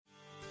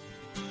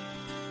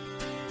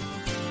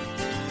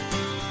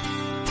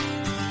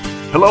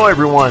Hello,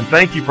 everyone.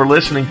 Thank you for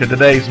listening to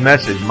today's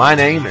message. My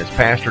name is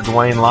Pastor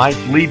Dwayne Light,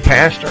 lead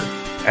pastor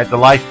at the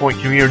Life Point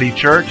Community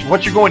Church.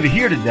 What you're going to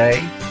hear today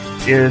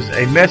is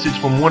a message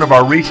from one of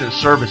our recent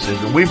services,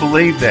 and we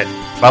believe that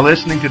by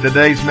listening to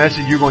today's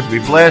message, you're going to be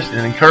blessed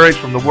and encouraged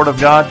from the Word of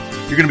God.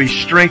 You're going to be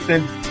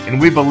strengthened,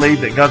 and we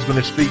believe that God's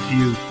going to speak to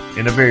you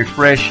in a very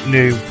fresh,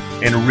 new,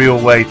 and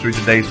real way through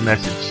today's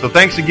message. So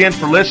thanks again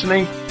for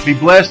listening. Be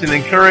blessed and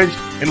encouraged,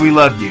 and we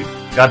love you.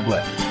 God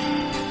bless.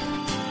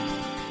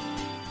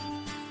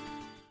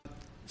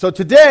 So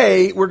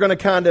today, we're going to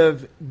kind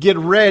of get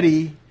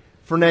ready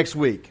for next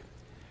week.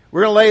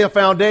 We're going to lay a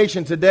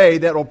foundation today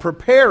that will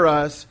prepare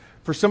us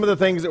for some of the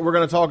things that we're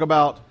going to talk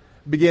about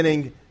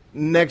beginning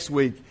next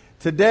week.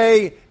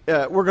 Today,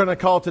 we're going to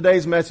call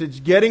today's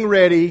message, Getting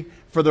Ready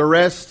for the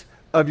Rest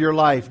of Your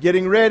Life.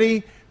 Getting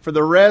ready for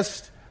the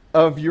rest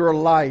of your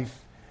life.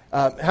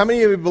 How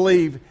many of you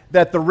believe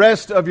that the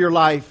rest of your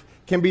life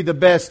can be the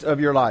best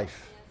of your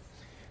life?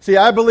 See,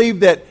 I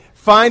believe that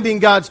finding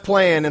God's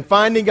plan and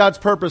finding God's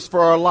purpose for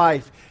our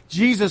life,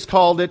 Jesus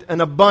called it an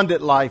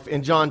abundant life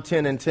in John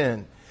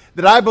 10:10.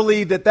 That I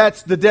believe that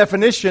that's the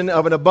definition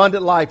of an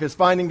abundant life, is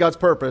finding God's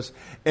purpose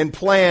and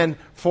plan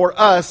for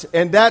us.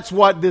 And that's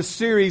what this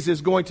series is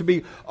going to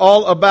be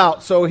all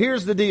about. So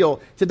here's the deal.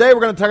 Today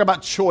we're going to talk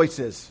about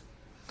choices.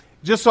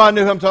 Just so I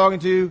know who I'm talking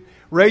to,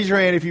 raise your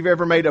hand if you've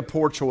ever made a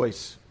poor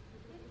choice.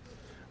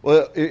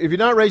 Well, if you're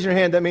not raising your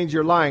hand, that means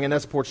you're lying, and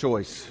that's a poor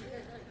choice.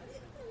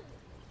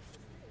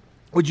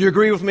 Would you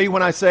agree with me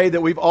when I say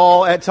that we've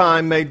all at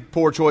times made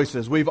poor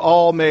choices? We've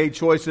all made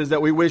choices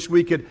that we wish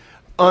we could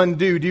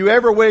undo. Do you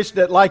ever wish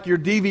that, like your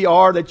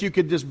DVR, that you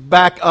could just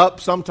back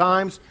up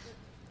sometimes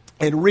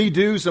and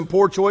redo some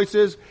poor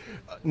choices?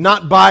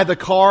 Not buy the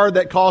car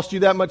that cost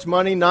you that much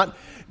money, not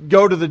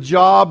go to the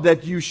job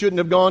that you shouldn't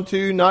have gone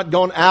to, not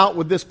gone out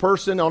with this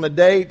person on a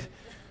date.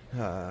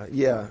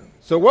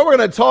 So what we're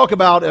going to talk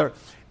about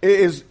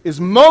is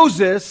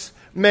Moses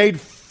made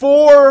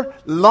 4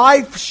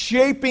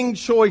 life-shaping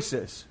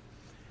choices.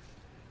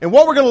 And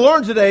what we're going to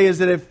learn today is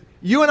that if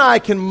you and I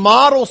can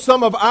model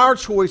some of our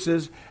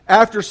choices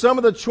after some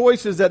of the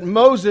choices that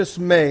Moses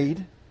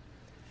made,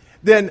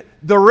 then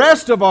the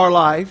rest of our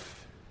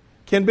life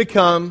can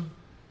become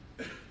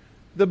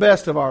the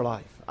best of our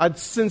life. I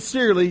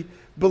sincerely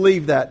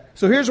believe that.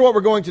 So here's what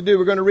we're going to do.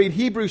 We're going to read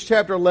Hebrews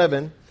chapter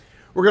 11.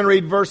 We're going to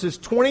read verses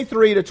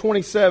 23 to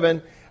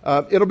 27.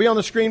 It'll be on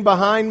the screen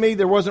behind me.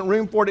 There wasn't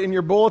room for it in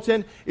your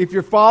bulletin. If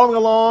you're following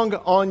along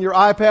on your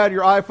iPad,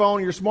 your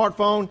iPhone, your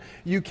smartphone,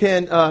 you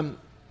can.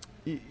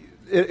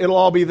 It'll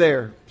all be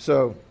there.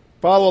 So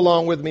follow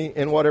along with me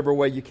in whatever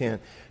way you can.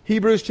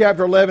 Hebrews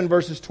chapter 11,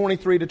 verses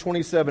 23 to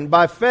 27.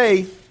 By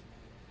faith,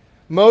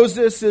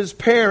 Moses'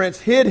 parents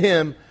hid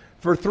him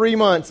for 3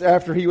 months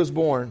after he was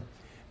born,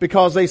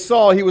 because they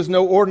saw he was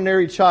no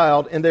ordinary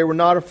child, and they were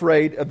not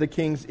afraid of the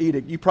king's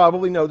edict. You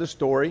probably know the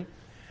story,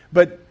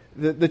 but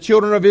the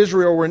children of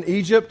Israel were in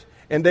Egypt,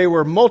 and they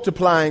were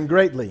multiplying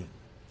greatly.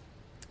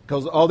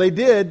 Because all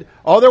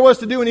there was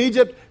to do in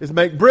Egypt is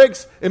make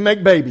bricks and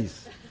make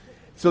babies.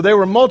 So they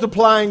were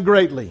multiplying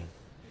greatly.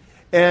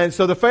 And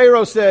so the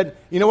Pharaoh said,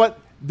 you know what?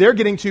 They're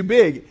getting too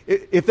big.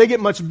 If they get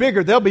much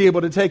bigger, they'll be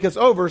able to take us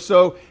over.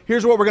 So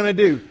here's what we're going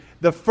to do.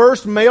 The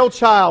first male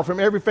child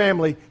from every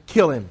family,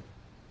 kill him.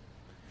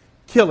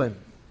 Kill him.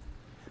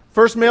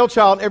 First male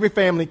child in every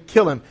family,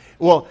 kill him.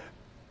 Well,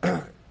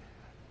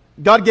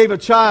 God gave a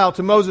child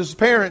to Moses'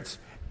 parents,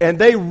 and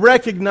they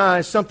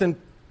recognized something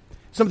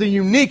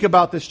unique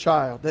about this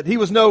child, that he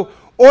was no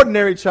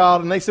ordinary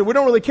child. And they said, we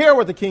don't really care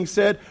what the king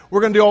said. We're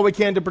going to do all we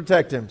can to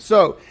protect him.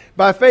 So,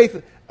 by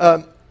faith,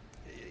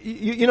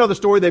 you know the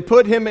story. They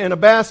put him in a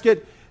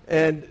basket,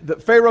 and the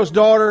Pharaoh's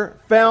daughter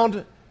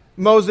found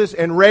Moses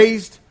and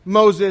raised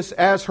Moses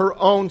as her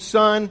own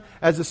son,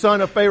 as the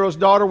son of Pharaoh's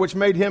daughter, which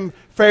made him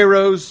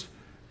Pharaoh's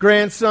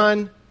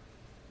grandson.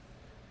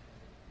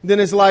 Then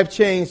his life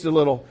changed a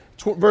little.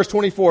 Verse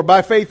 24,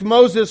 by faith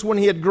Moses, when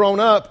he had grown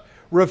up,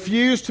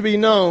 refused to be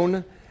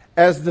known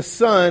as the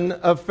son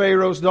of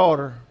Pharaoh's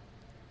daughter.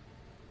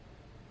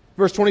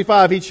 Verse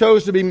 25, he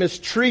chose to be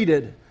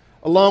mistreated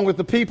along with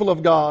the people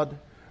of God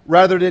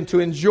rather than to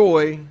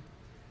enjoy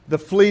the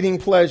fleeting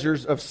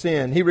pleasures of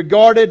sin. He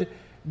regarded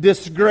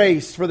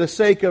disgrace for the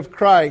sake of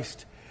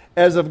Christ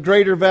as of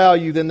greater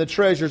value than the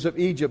treasures of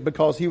Egypt,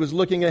 because he was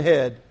looking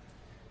ahead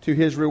to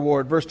his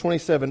reward. Verse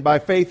 27, by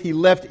faith he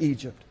left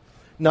Egypt.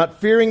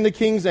 Not fearing the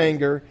king's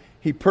anger,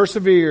 he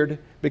persevered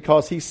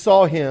because he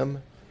saw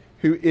him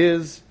who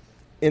is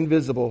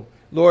invisible.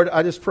 Lord,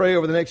 I just pray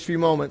over the next few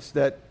moments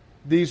that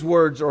these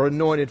words are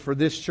anointed for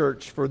this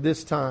church, for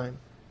this time,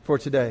 for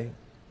today.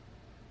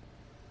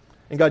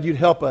 And God, you'd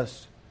help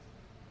us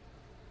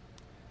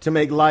to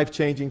make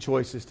life-changing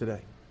choices today.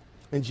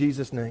 In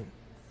Jesus' name,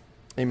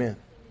 amen.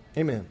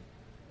 Amen.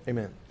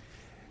 Amen.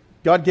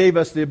 God gave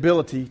us the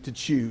ability to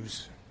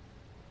choose.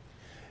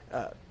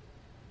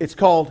 It's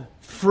called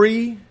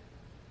free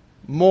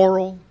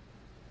moral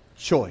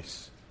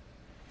choice.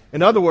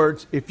 In other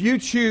words, if you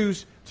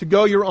choose to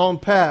go your own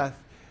path,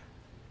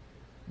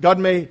 God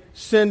may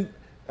send,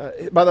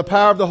 by the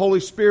power of the Holy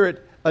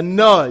Spirit, a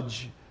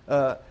nudge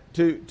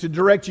to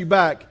direct you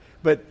back.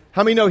 But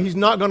how many know He's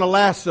not going to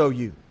lasso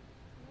you?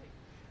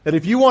 That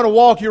if you want to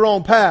walk your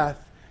own path,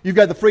 you've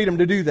got the freedom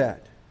to do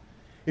that.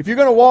 If you're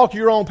going to walk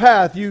your own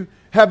path, you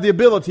have the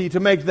ability to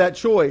make that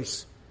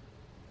choice.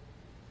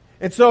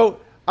 And so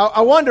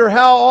I wonder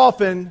how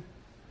often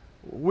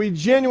we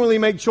genuinely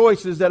make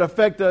choices that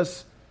affect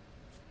us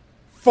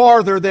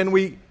farther than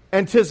we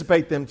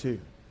anticipate them to.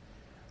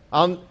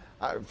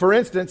 For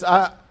instance,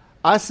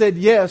 I said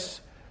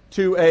yes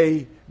to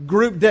a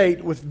group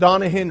date with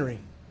Donna Henry.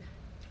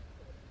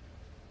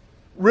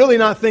 Really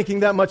not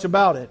thinking that much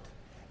about it.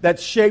 That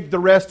shaped the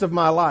rest of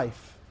my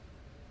life.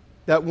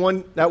 That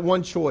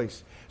one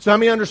choice. So how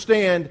many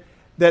understand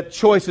that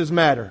choices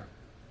matter?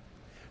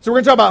 So we're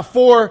going to talk about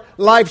 4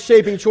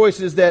 life-shaping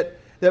choices that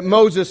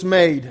Moses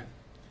made.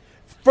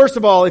 First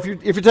of all, if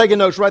you're taking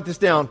notes, write this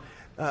down.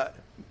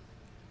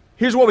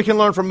 Here's what we can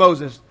learn from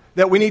Moses.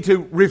 That we need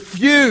to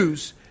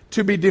refuse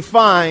to be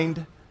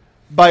defined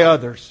by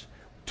others.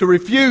 To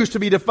refuse to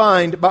be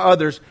defined by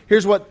others.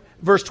 Here's what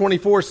verse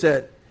 24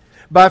 said.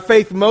 By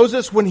faith,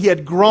 Moses, when he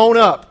had grown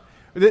up,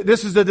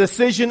 this is a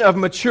decision of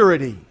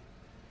maturity.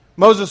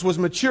 Moses was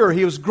mature.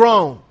 He was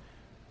grown.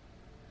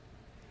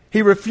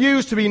 He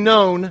refused to be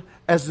known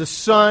as the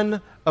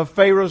son of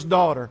Pharaoh's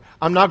daughter.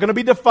 I'm not going to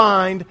be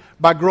defined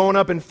by growing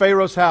up in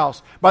Pharaoh's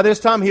house. By this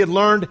time, he had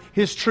learned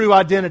his true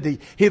identity.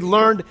 He had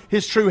learned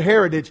his true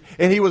heritage.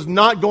 And he was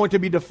not going to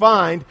be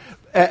defined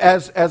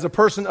as a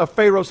person of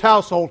Pharaoh's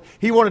household.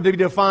 He wanted to be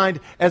defined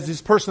as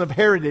this person of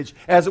heritage,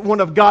 as one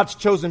of God's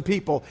chosen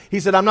people. He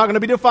said, I'm not going to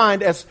be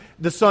defined as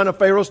the son of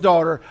Pharaoh's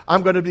daughter.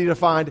 I'm going to be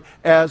defined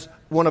as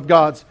one of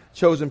God's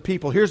chosen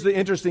people. Here's the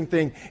interesting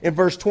thing. In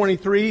verse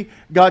 23,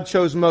 God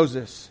chose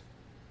Moses.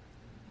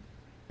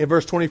 In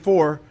verse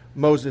 24,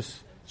 Moses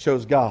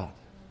chose God.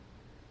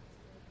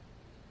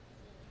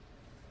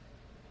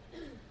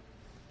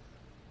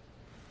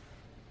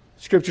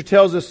 Scripture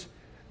tells us,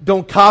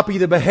 don't copy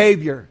the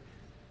behavior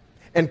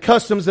and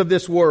customs of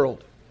this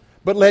world,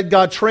 but let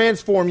God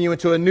transform you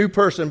into a new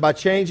person by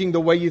changing the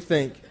way you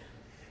think.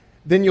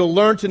 Then you'll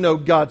learn to know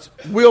God's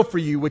will for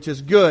you, which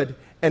is good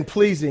and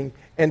pleasing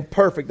and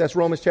perfect. That's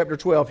Romans chapter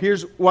 12.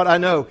 Here's what I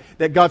know,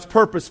 that God's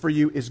purpose for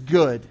you is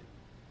good.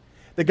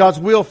 That God's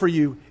will for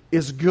you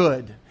is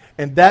good.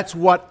 And that's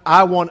what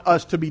I want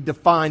us to be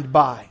defined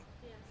by.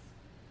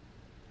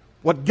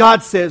 What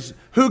God says,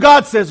 who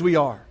God says we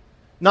are,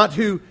 not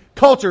who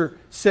culture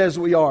says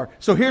we are.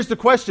 So here's the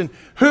question.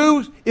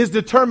 Who is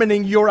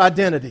determining your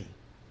identity?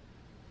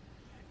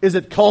 Is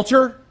it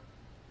culture?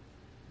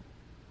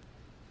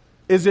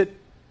 Is it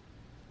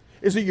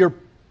your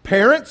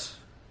parents?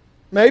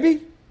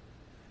 Maybe?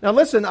 Now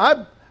listen,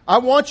 I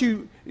want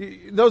you,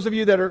 those of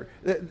you that are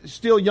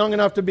still young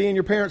enough to be in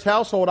your parents'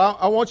 household,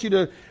 I want you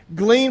to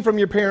glean from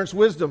your parents'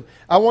 wisdom.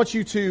 I want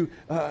you to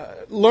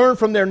learn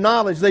from their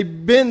knowledge.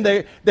 They've been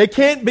there. They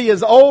can't be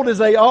as old as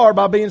they are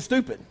by being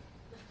stupid.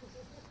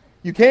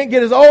 You can't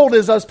get as old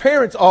as us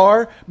parents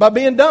are by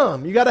being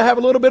dumb. You got to have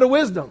a little bit of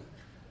wisdom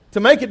to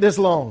make it this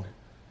long.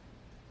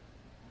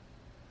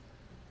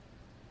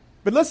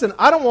 But listen,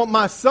 I don't want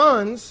my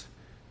sons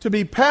to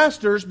be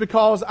pastors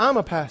because I'm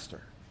a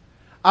pastor.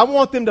 I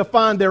want them to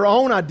find their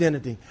own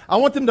identity. I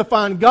want them to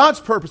find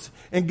God's purpose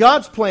and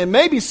God's plan.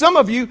 Maybe some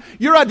of you,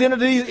 your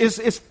identity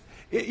is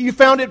you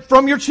found it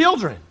from your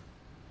children.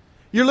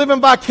 You're living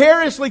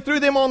vicariously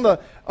through them on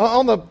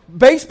the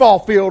baseball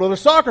field or the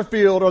soccer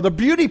field or the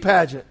beauty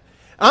pageant.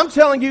 I'm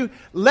telling you,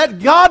 let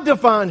God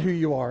define who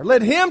you are.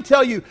 Let Him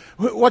tell you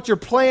what your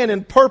plan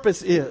and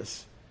purpose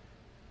is.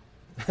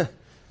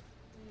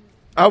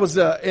 I was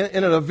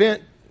in an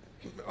event.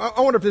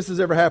 I wonder if this has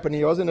ever happened to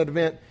you. I was in an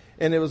event,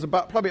 and it was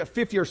probably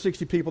 50 or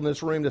 60 people in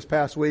this room this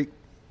past week.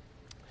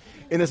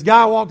 And this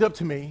guy walked up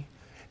to me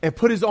and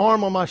put his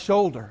arm on my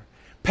shoulder,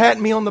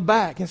 patted me on the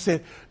back, and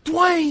said,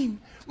 "Dwayne,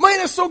 man,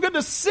 it's so good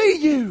to see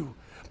you.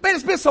 Man,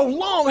 it's been so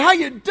long. How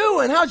you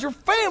doing? How's your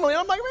family?"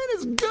 And I'm like, "Man,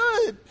 it's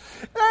good."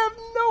 I have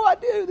no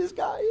idea who this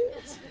guy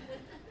is.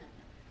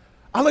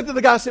 I looked at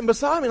the guy sitting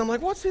beside me, and I'm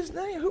like, "What's his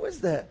name? Who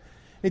is that?"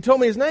 And he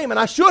told me his name, and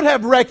I should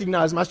have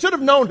recognized him. I should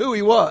have known who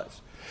he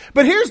was.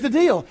 But here's the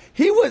deal.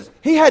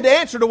 He had to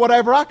answer to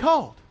whatever I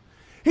called.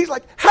 He's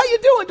like, "How you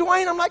doing,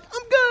 Dwayne?" I'm like,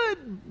 "I'm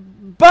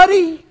good,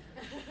 buddy.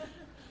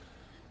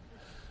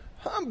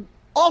 I'm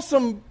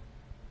awesome,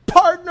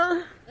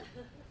 partner."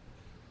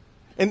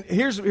 And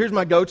here's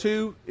my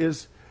go-to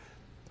is,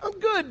 "I'm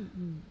good,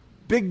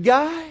 big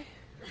guy."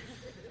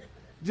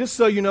 Just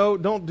so you know,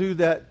 don't do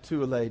that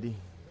to a lady.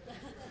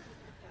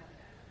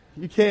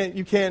 You can't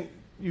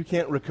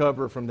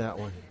recover from that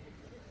one.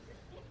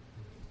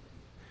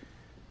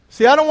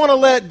 See, I don't want to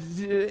let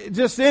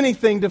just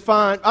anything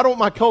define. I don't want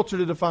my culture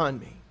to define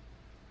me.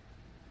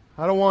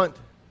 All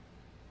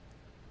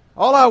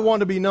I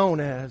want to be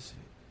known as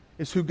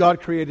is who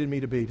God created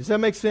me to be. Does that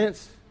make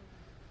sense?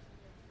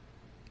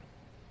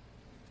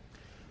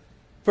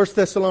 1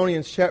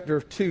 Thessalonians chapter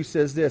 2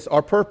 says this: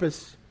 our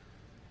purpose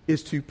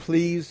is to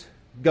please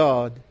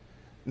God,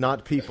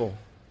 not people.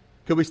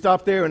 Could we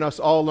stop there and us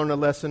all learn a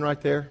lesson right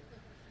there?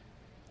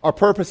 Our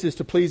purpose is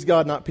to please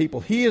God, not people.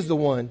 He is the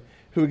one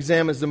who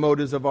examines the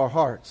motives of our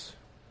hearts.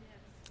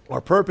 Our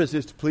purpose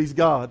is to please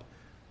God,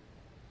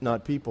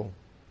 not people.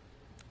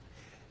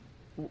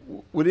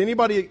 Would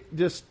anybody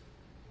just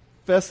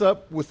fess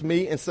up with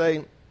me and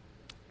say,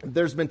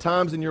 there's been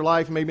times in your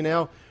life, maybe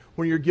now,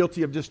 when you're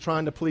guilty of just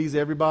trying to please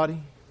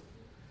everybody?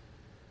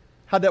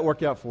 How'd that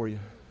work out for you?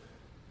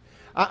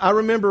 I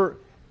remember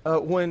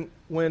when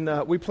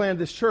we planned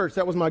this church,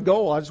 that was my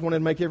goal. I just wanted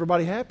to make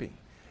everybody happy.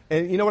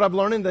 And you know what I'm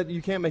learning? That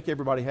you can't make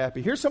everybody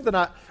happy. Here's something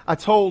I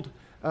told,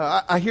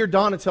 I hear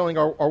Donna telling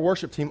our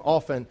worship team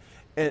often,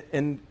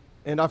 and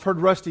I've heard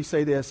Rusty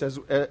say this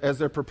as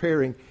they're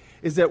preparing,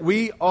 is that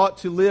we ought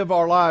to live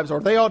our lives, or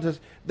they ought to,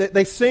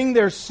 they sing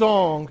their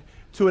song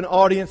to an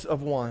audience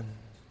of one.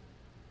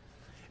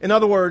 In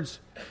other words,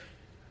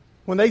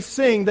 when they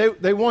sing,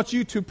 they want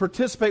you to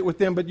participate with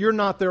them, but you're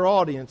not their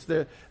audience.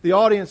 The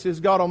audience is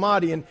God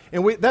Almighty, and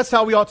that's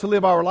how we ought to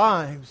live our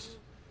lives.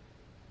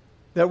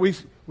 That we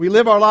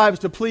live our lives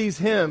to please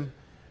Him,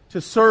 to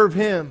serve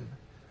Him.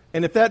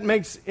 And if that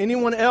makes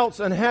anyone else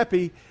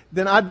unhappy,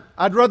 then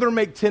I'd rather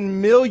make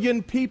 10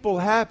 million people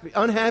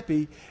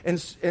unhappy and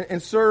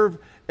serve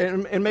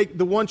and make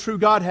the one true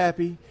God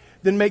happy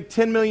than make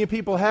 10 million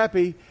people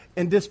happy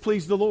and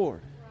displease the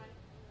Lord.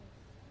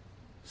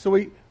 So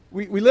we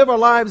live our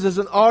lives as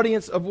an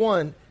audience of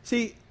one.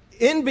 See,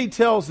 envy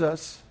tells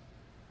us,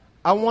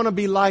 I want to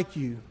be like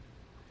you.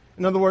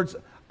 In other words,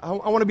 I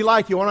want to be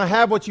like you. I want to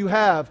have what you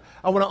have.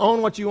 I want to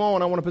own what you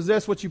own. I want to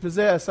possess what you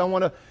possess. I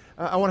want to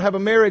have a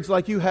marriage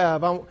like you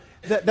have.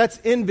 That's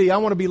envy. I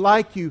want to be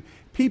like you.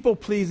 People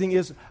pleasing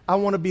is, I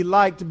want to be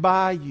liked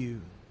by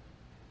you.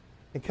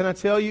 And can I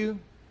tell you,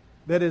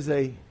 that is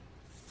a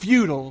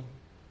futile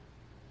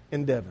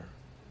endeavor.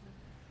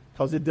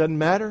 Because it doesn't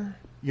matter.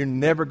 You're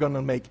never going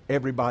to make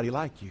everybody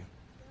like you.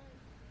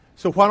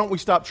 So why don't we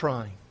stop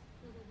trying?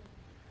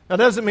 Now,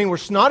 that doesn't mean we're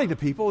snotty to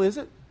people, is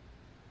it?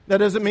 That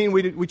doesn't mean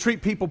we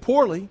treat people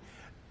poorly.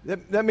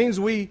 That means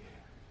we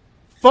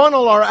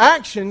funnel our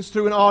actions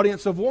through an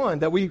audience of one,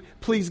 that we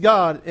please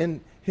God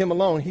and Him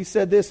alone. He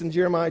said this in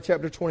Jeremiah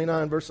chapter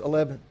 29, verse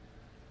 11.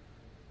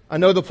 I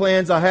know the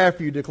plans I have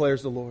for you,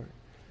 declares the Lord.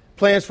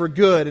 Plans for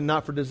good and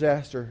not for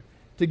disaster,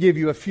 to give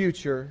you a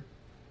future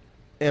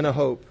and a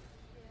hope.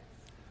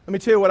 Let me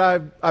tell you what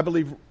I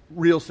believe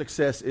real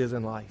success is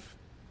in life.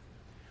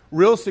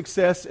 Real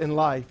success in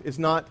life is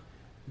not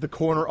the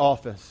corner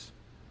office.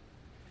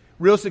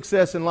 Real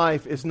success in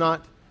life is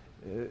not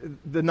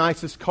the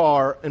nicest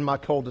car in my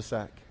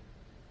cul-de-sac.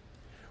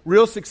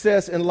 Real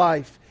success in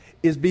life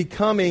is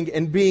becoming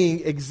and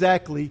being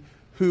exactly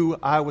who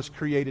I was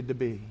created to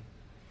be.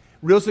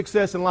 Real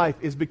success in life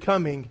is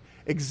becoming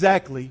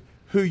exactly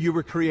who you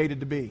were created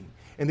to be.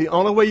 And the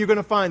only way you're going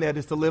to find that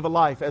is to live a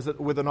life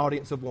with an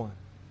audience of one.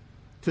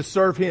 To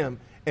serve Him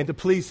and to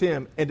please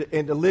Him and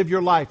to live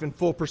your life in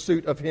full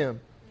pursuit of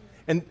Him.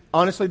 And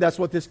honestly, that's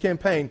what this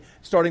campaign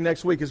starting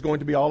next week is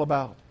going to be all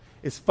about.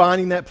 It's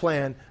finding that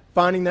plan,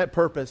 finding that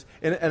purpose.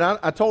 And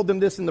I told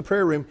them this in the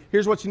prayer room.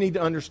 Here's what you need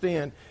to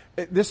understand.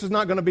 This is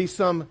not going to be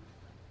some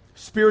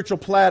spiritual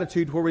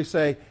platitude where we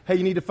say, hey,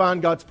 you need to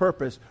find God's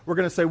purpose. We're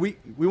going to say, we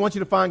want you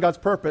to find God's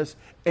purpose,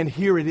 and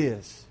here it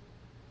is.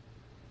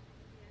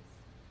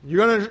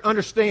 You're going to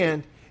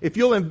understand, if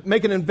you'll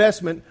make an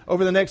investment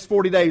over the next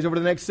 40 days, over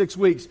the next 6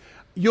 weeks,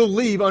 you'll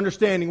leave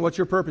understanding what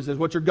your purpose is,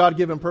 what your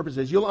God-given purpose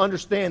is. You'll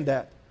understand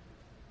that.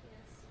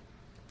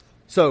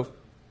 So,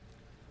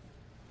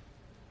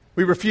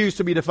 we refuse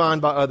to be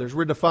defined by others.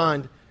 We're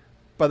defined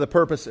by the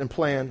purpose and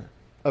plan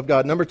of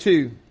God. Number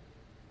 2,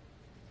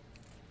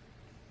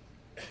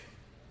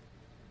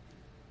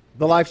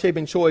 the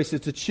life-shaping choice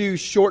is to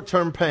choose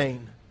short-term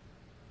pain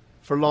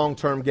for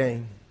long-term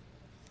gain.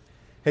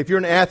 Hey, if you're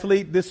an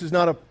athlete, this is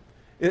not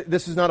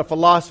a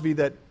philosophy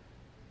that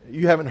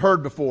you haven't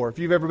heard before. If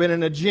you've ever been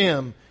in a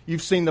gym,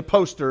 you've seen the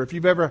poster. If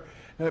you've ever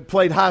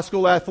played high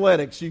school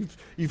athletics,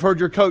 you've heard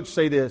your coach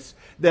say this,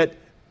 that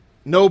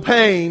no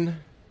pain,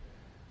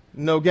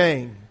 no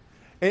gain.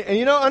 And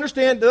you know,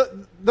 understand,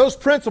 those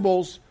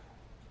principles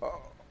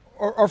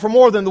are for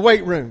more than the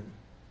weight room.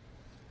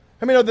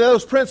 I mean,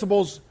 those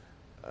principles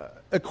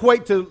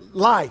equate to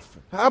life.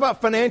 How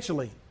about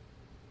financially?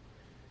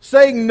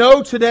 Saying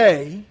no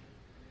today,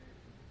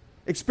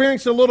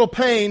 experiencing a little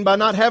pain by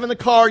not having the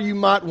car you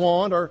might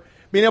want, or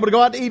being able to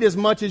go out to eat as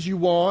much as you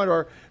want,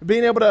 or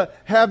being able to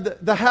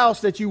have the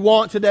house that you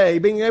want today,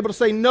 being able to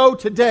say no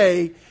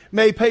today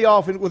may pay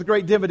off with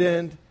great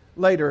dividend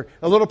later.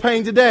 A little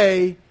pain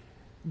today,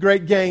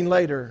 great gain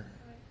later.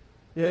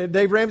 Yeah,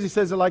 Dave Ramsey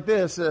says it like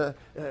this.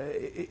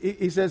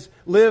 He says,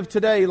 live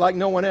today like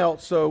no one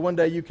else, so one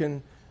day you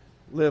can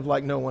live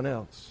like no one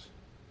else.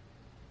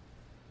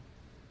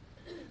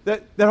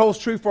 That holds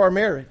true for our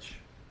marriage.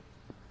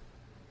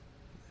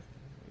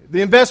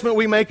 The investment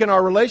we make in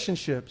our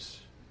relationships.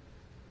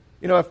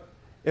 You know,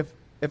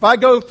 if I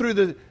go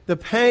through the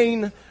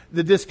pain,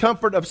 the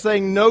discomfort of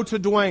saying no to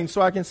Dwayne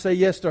so I can say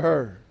yes to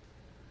her.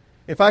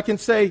 If I can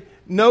say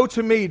no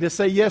to me to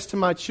say yes to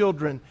my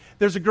children,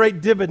 there's a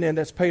great dividend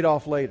that's paid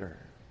off later.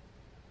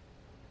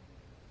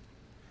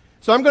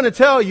 So I'm going to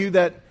tell you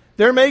that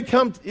there may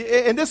come,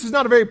 and this is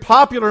not a very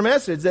popular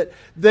message, that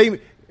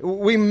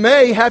we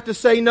may have to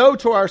say no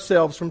to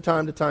ourselves from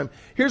time to time.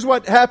 Here's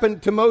what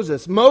happened to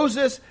Moses.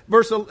 Moses,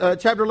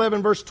 chapter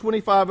 11, verse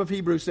 25 of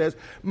Hebrews says,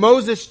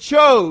 Moses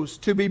chose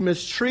to be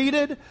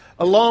mistreated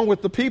along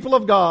with the people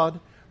of God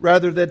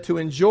rather than to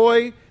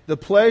enjoy the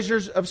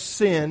pleasures of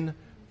sin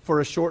for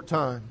a short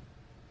time.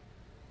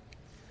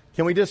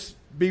 Can we just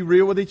be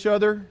real with each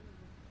other?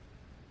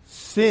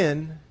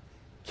 Sin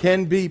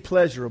can be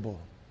pleasurable.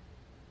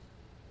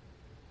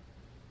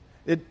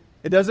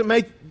 It doesn't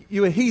make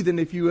you a heathen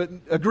if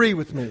you agree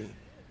with me.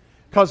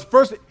 Because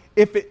first,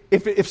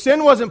 if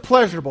sin wasn't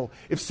pleasurable,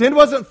 if sin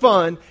wasn't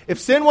fun, if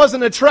sin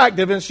wasn't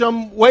attractive in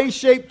some way,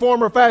 shape,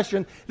 form, or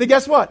fashion, then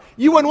guess what?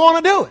 You wouldn't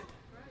want to do it.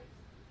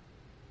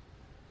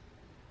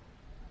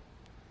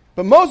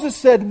 But Moses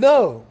said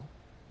no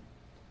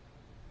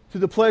to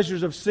the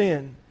pleasures of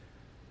sin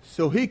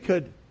so he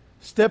could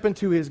step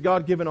into his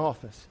God-given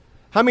office.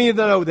 How many of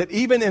you know that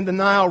even in the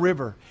Nile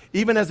River,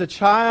 even as a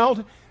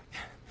child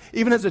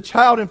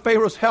in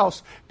Pharaoh's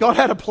house, God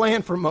had a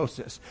plan for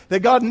Moses. That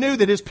God knew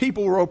that his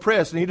people were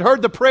oppressed. And he'd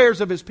heard the prayers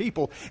of his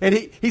people. And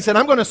he said,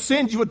 I'm going to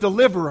send you a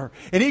deliverer.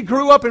 And he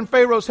grew up in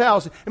Pharaoh's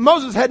house. And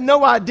Moses had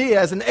no idea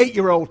as an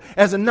 8-year-old,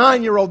 as a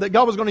 9-year-old, that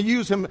God was going to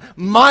use him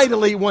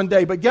mightily one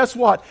day. But guess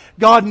what?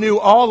 God knew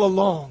all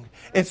along.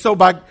 And so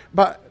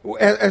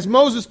as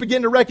Moses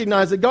began to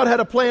recognize that God had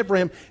a plan for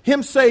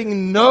him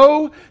saying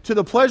no to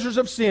the pleasures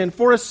of sin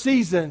for a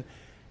season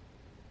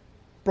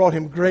brought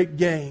him great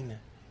gain.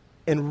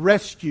 And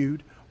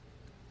rescued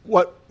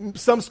what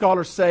some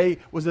scholars say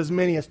was as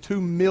many as 2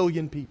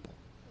 million people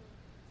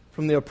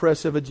from the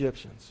oppressive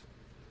Egyptians.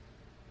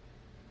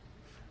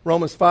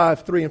 Romans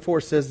 5, 3 and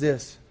 4 says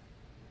this.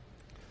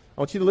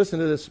 I want you to listen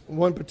to this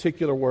one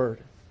particular word.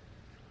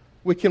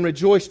 We can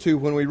rejoice too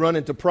when we run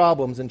into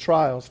problems and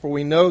trials, for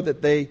we know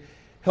that they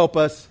help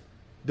us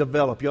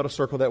develop. You ought to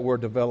circle that word,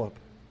 develop.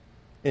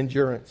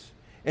 Endurance.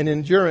 And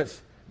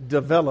endurance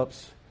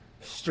develops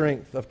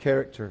strength of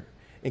character.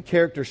 And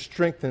character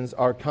strengthens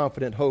our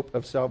confident hope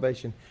of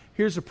salvation.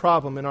 Here's the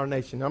problem in our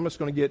nation. I'm just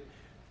going to get...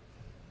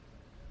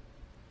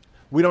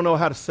 We don't know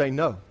how to say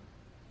no.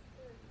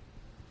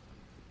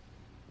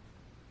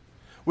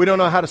 We don't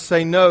know how to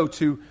say no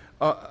to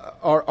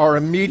our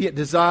immediate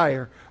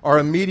desire, our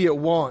immediate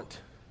want.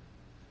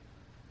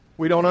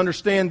 We don't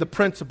understand the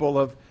principle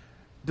of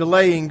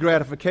delaying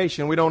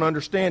gratification. We don't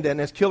understand it, and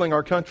it's killing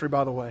our country,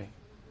 by the way.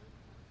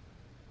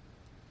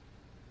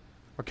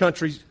 Our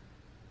country's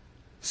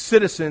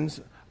citizens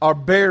are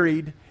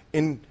buried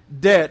in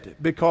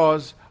debt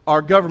because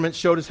our government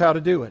showed us how to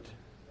do it.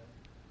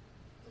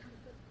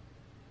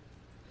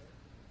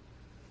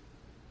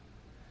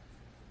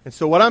 And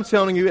so what I'm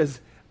telling you is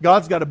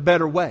God's got a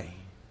better way.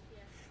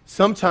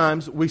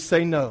 Sometimes we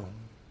say no.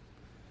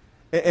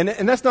 And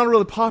that's not a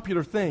really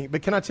popular thing.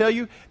 But can I tell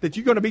you that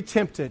you're going to be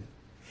tempted.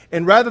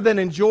 And rather than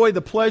enjoy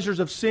the pleasures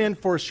of sin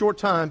for a short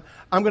time,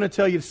 I'm going to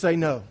tell you to say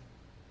no.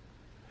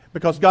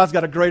 Because God's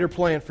got a greater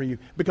plan for you.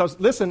 Because,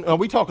 listen,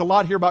 we talk a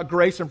lot here about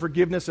grace and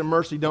forgiveness and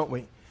mercy, don't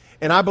we?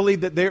 And I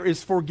believe that there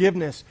is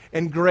forgiveness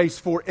and grace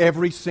for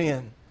every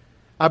sin.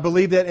 I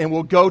believe that, and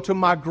will go to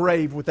my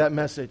grave with that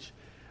message.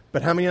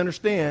 But how many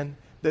understand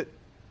that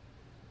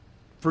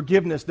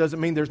forgiveness doesn't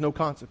mean there's no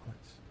consequence?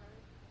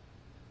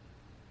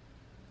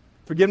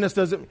 Forgiveness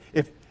doesn't...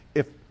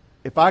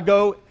 If I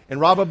go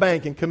and rob a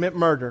bank and commit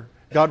murder,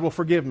 God will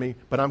forgive me,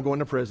 but I'm going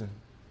to prison.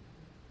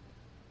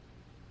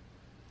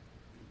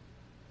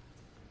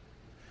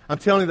 I'm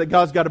telling you that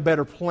God's got a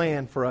better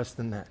plan for us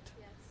than that.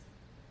 Yes.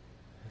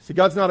 See,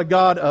 God's not a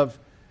God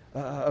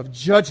of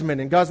judgment,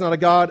 and God's not a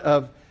God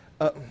of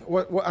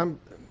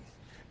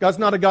God's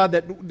not a God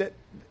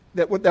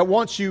that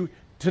wants you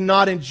to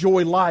not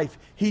enjoy life.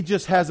 He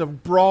just has a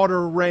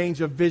broader range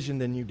of vision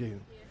than you do,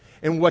 yes.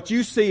 And what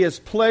you see as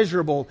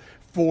pleasurable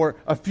for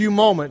a few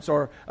moments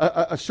or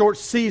a short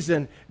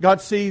season,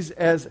 God sees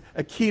as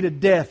a key to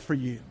death for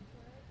you,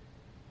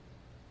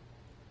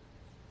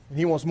 and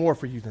He wants more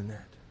for you than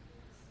that.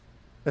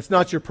 That's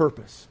not your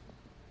purpose.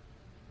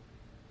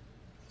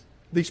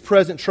 These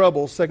present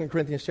troubles, 2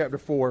 Corinthians chapter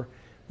 4,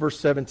 verse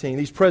 17,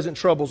 these present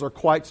troubles are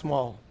quite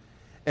small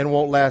and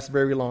won't last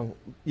very long,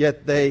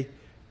 yet they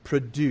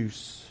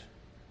produce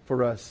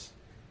for us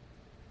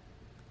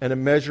an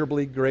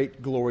immeasurably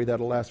great glory that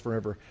will last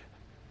forever.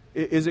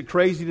 Is it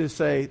crazy to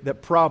say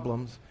that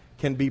problems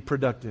can be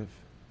productive?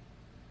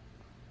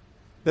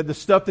 That the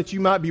stuff that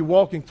you might be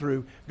walking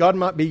through, God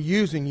might be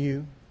using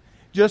you.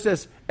 Just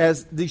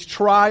as these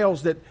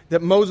trials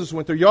that Moses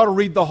went through, you ought to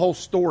read the whole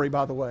story,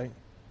 by the way,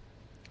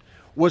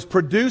 was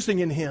producing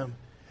in him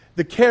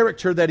the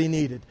character that he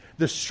needed,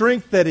 the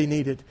strength that he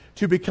needed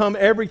to become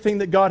everything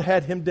that God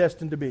had him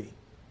destined to be.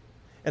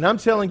 And I'm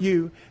telling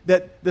you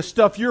that the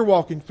stuff you're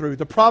walking through,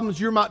 the problems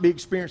you might be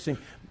experiencing,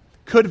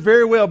 could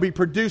very well be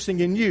producing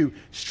in you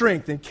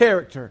strength and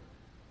character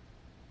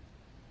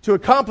to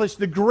accomplish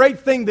the great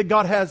thing that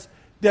God has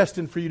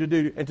destined for you to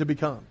do and to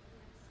become.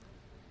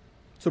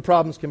 So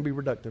problems can be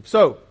productive.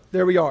 So,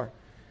 there we are.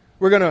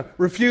 We're going to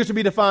refuse to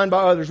be defined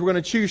by others. We're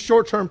going to choose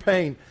short-term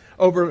pain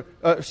for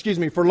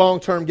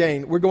long-term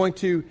gain. We're going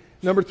to,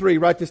 number 3,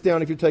 write this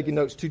down if you're taking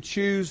notes, to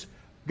choose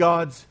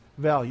God's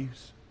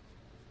values.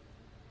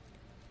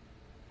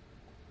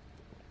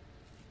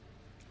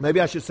 Maybe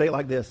I should say it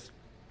like this.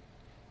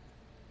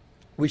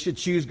 We should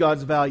choose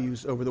God's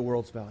values over the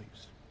world's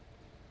values.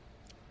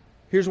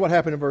 Here's what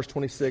happened in verse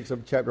 26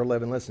 of chapter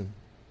 11. Listen.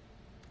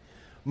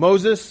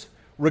 Moses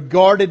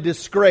regarded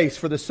disgrace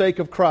for the sake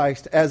of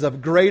Christ as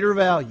of greater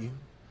value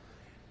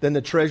than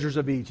the treasures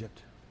of Egypt,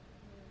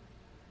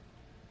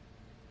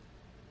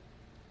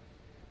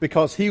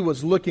 because he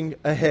was looking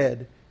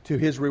ahead to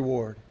his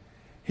reward.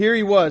 Here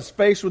he was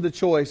faced with the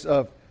choice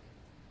of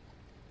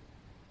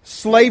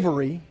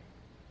slavery,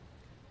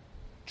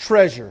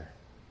 treasure,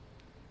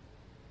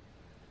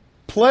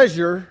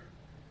 pleasure,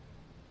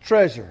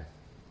 treasure.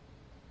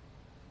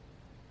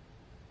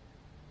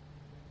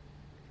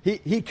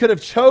 He could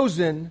have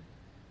chosen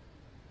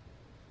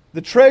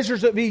the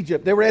treasures of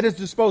Egypt. They were at his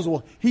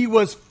disposal. He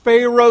was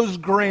Pharaoh's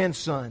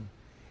grandson.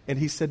 And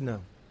he said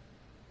no.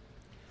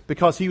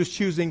 Because he was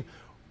choosing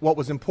what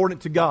was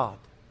important to God.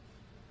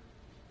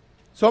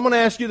 So I'm going to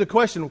ask you the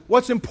question,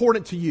 what's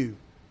important to you?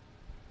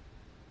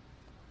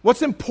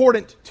 What's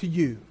important to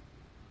you?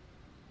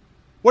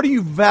 What do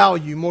you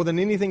value more than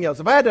anything else?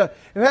 If I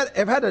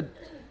had to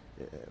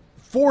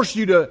force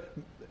you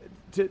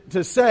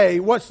to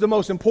say what's the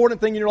most important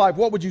thing in your life,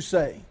 what would you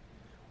say?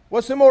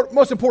 What's the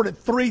most important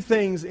 3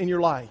 things in your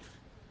life?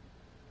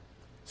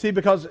 See,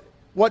 because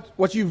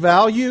what you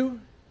value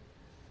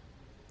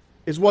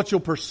is what you'll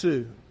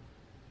pursue.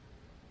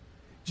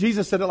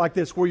 Jesus said it like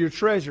this, where your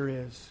treasure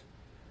is,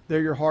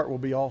 there your heart will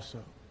be also.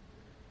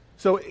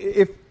 So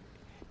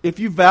if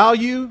you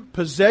value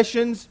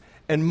possessions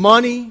and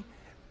money,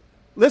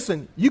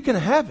 listen, you can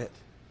have it.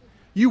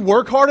 You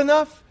work hard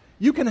enough,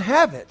 you can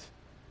have it.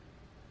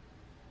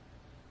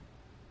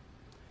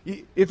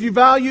 If you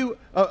value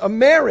a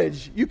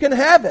marriage, you can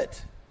have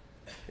it.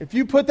 If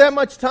you put that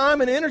much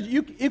time and energy,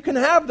 you can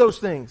have those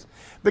things.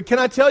 But can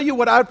I tell you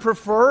what I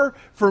prefer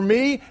for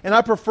me, and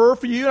I prefer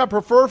for you, and I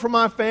prefer for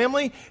my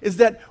family, is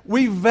that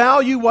we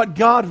value what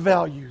God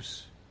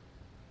values.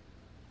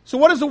 So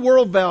what does the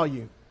world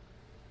value?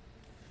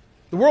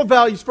 The world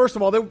values, first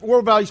of all, the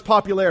world values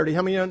popularity.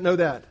 How many of you know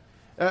that?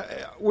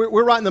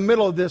 We're right in the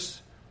middle of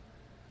this.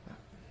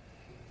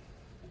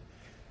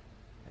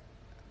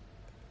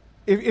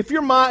 If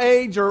you're my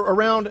age or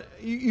around,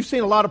 you've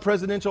seen a lot of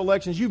presidential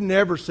elections. You've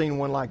never seen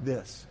one like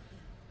this.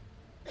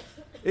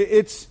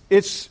 It's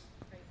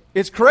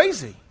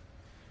crazy.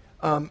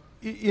 And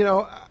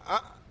I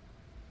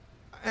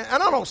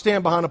don't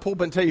stand behind a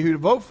pulpit and tell you who to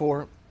vote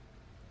for.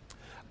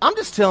 I'm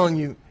just telling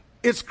you,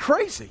 it's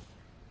crazy.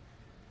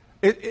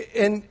 I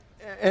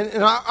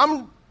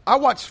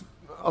watch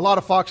a lot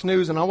of Fox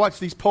News, and I watch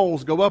these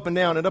polls go up and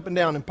down,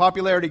 and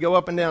popularity go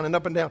up and down and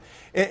up and down.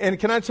 And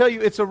can I tell you,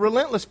 it's a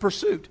relentless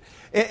pursuit.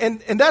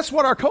 And that's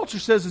what our culture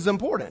says is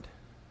important.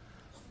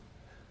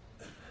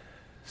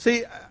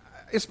 See,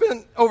 it's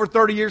been over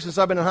 30 years since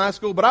I've been in high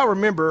school, but I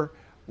remember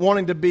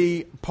wanting to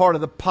be part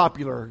of the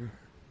popular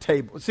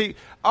table. See,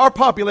 our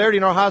popularity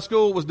in our high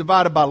school was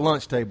divided by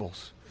lunch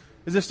tables.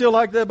 Is it still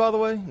like that, by the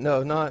way?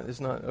 No, it's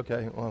not.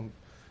 Okay, well,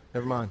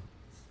 never mind.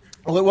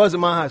 Well, it was at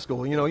my high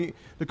school.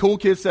 The cool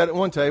kids sat at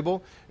one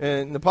table,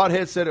 and the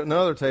potheads sat at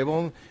another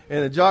table,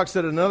 and the jocks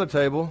sat at another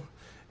table,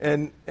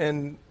 and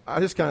I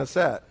just kind of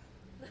sat.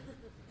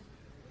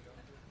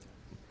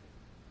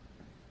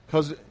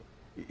 Because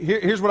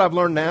here's what I've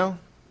learned now,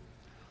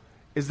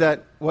 is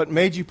that what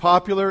made you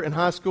popular in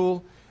high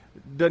school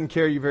doesn't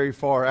carry you very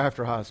far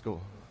after high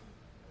school.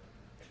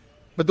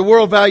 But the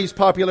world values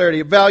popularity.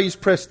 It values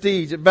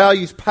prestige. It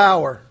values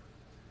power.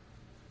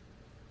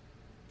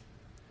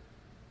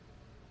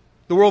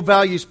 The world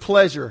values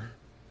pleasure.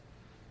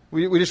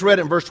 We just read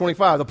it in verse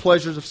 25, the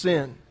pleasures of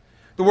sin.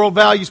 The world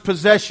values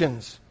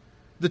possessions,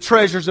 the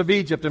treasures of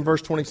Egypt in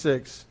verse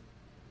 26.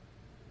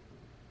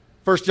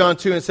 1 John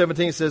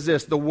 2:17 says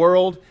this, the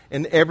world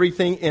and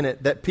everything in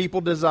it that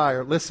people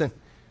desire. Listen,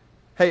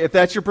 hey, if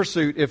that's your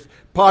pursuit, if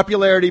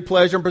popularity,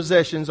 pleasure, and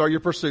possessions are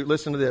your pursuit,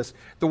 listen to this.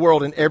 The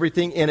world and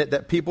everything in it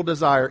that people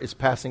desire is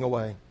passing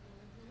away.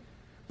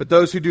 But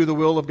those who do the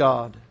will of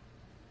God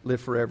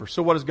live forever.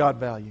 So what does God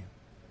value?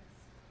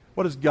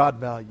 What does God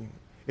value?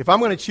 If I'm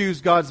going to choose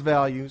God's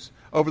values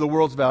over the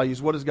world's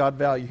values, what does God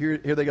value?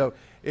 Here they go.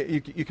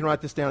 You can write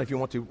this down if you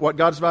want to. What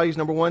God's values,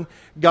 number 1,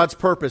 God's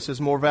purpose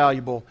is more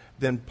valuable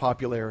than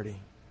popularity.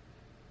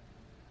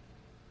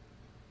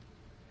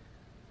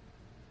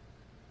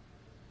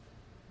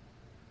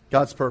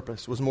 God's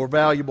purpose was more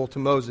valuable to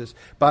Moses.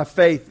 By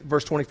faith,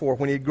 verse 24,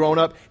 when he had grown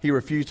up, he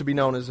refused to be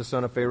known as the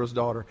son of Pharaoh's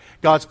daughter.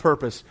 God's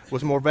purpose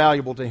was more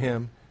valuable to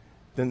him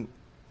than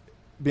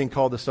being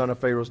called the son of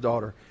Pharaoh's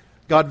daughter.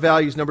 God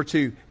values, number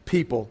 2,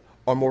 people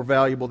are more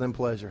valuable than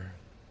pleasure.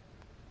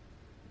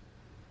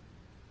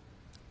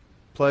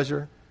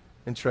 Pleasure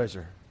and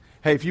treasure.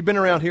 Hey, if you've been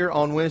around here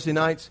on Wednesday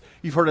nights,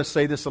 you've heard us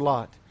say this a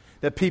lot,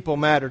 that people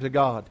matter to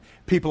God.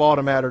 People ought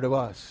to matter to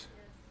us.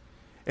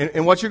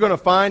 And what you're going to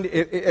find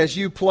as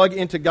you plug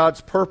into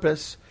God's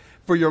purpose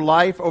for your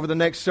life over the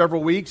next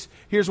several weeks,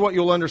 here's what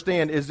you'll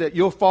understand, is that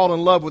you'll fall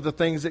in love with the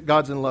things that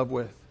God's in love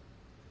with.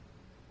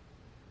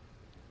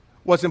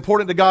 What's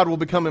important to God will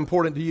become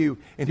important to you.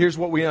 And here's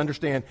what we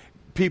understand.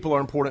 People are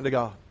important to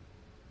God.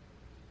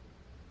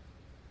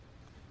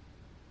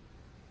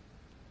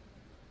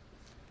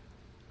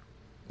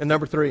 And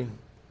number 3,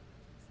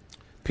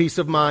 peace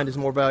of mind is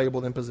more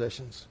valuable than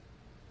possessions.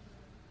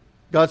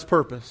 God's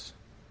purpose,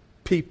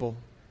 people,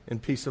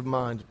 and peace of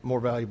mind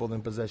more valuable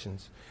than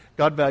possessions.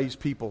 God values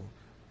people.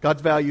 God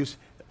values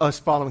us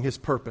following His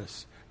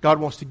purpose. God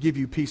wants to give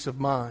you peace of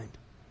mind.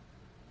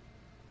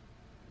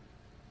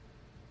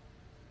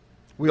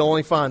 We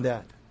only find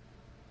that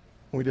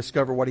when we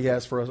discover what He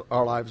has for us,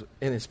 our lives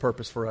and His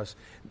purpose for us.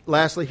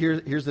 Lastly,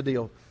 here's the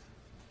deal.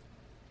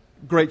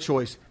 Great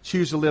choice.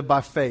 Choose to live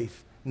by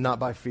faith, not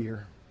by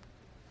fear.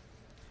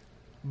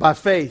 By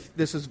faith,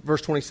 this is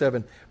verse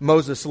 27,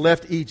 Moses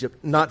left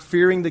Egypt, not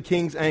fearing the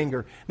king's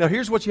anger. Now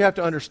here's what you have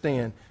to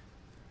understand.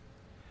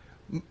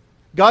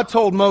 God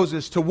told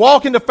Moses to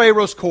walk into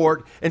Pharaoh's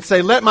court and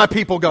say, let my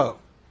people go.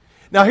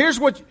 Now here's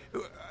what,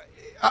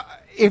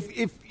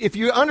 if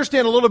you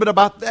understand a little bit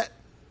about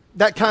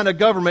that kind of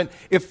government,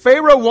 if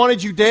Pharaoh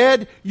wanted you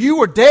dead, you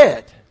were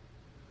dead.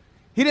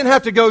 He didn't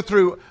have to go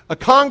through a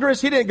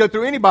Congress. He didn't go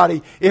through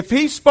anybody. If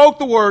he spoke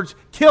the words,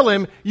 kill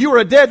him, you were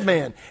a dead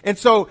man. And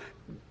so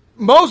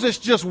Moses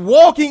just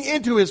walking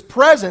into his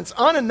presence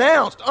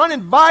unannounced,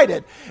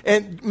 uninvited,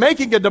 and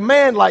making a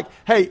demand like,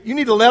 hey, you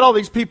need to let all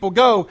these people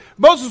go.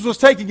 Moses was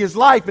taking his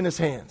life in his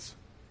hands.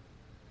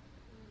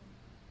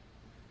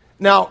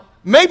 Now,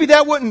 maybe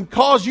that wouldn't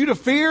cause you to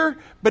fear,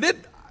 but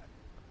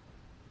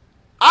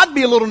I'd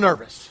be a little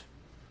nervous.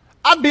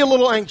 I'd be a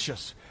little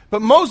anxious.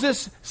 But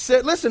Moses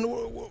said, listen,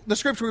 the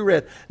scripture we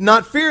read,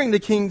 not fearing the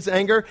king's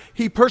anger,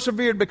 he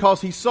persevered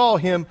because he saw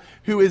him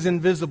who is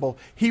invisible.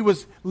 He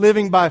was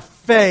living by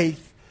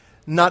faith,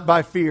 not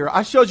by fear.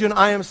 I showed you an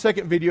I Am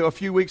Second video a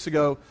few weeks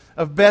ago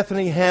of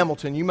Bethany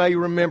Hamilton. You may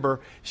remember.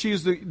 She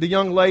was the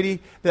young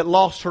lady that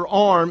lost her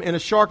arm in a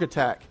shark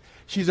attack.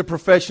 She's a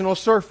professional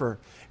surfer.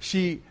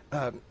 She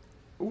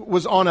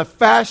was on a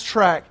fast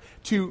track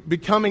to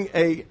becoming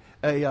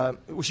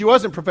she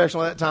wasn't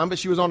professional at that time, but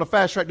she was on a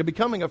fast track to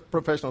becoming a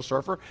professional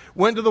surfer.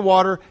 Went to the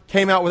water,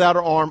 came out without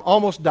her arm,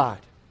 almost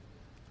died.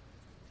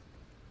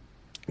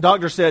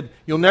 Doctor said,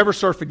 you'll never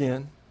surf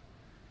again.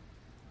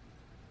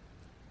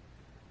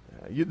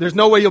 There's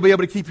no way you'll be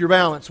able to keep your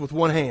balance with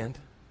one hand.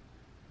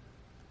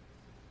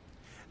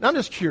 Now I'm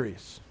just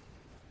curious.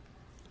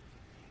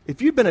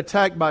 If you've been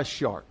attacked by a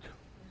shark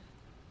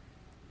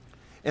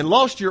and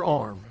lost your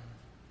arm,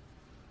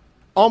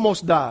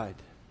 almost died,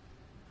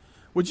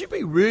 would you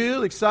be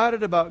real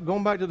excited about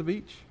going back to the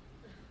beach?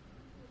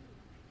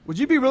 Would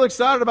you be real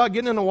excited about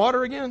getting in the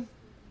water again?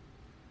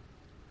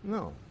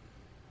 No.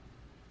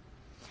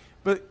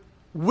 But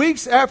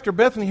weeks after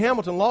Bethany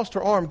Hamilton lost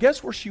her arm,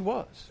 guess where she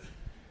was?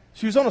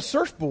 She was on a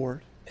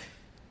surfboard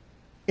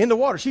in the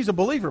water. She's a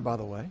believer, by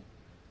the way.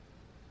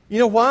 You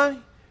know why?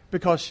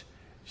 Because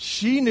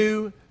she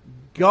knew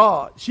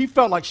God. She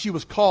felt like she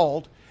was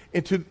called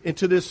into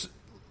this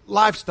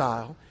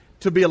lifestyle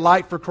to be a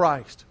light for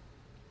Christ.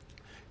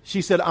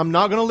 She said, I'm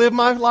not going to live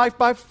my life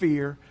by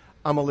fear.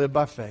 I'm going to live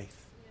by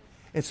faith.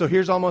 And so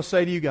here's what I'm going to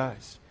say to you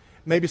guys.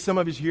 Maybe some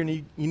of you here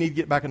you need to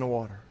get back in the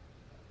water.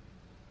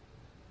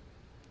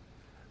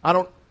 I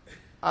don't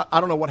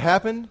know what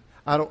happened.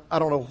 I don't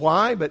know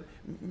why, but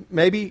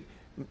maybe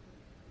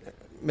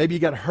you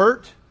got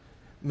hurt.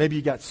 Maybe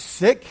you got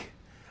sick.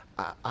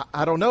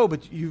 I don't know,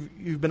 but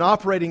you've been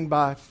operating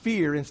by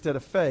fear instead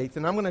of faith.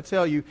 And I'm going to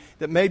tell you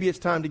that maybe it's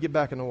time to get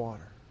back in the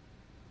water.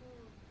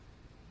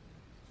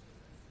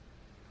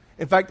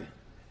 In fact,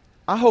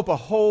 I hope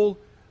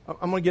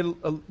I'm going to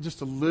get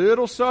just a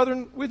little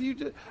southern with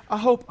you. I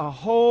hope a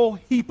whole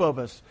heap of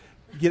us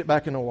get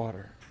back in the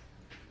water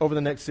over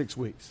the next 6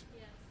 weeks.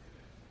 Yes.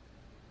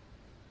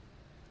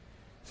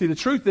 See, the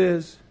truth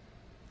is,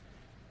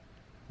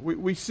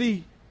 we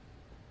see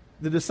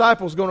the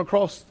disciples going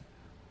across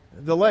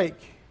the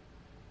lake,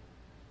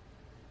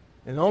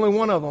 and only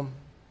one of them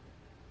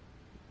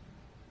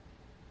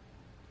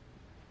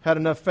had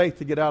enough faith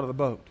to get out of the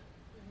boat.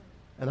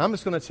 And I'm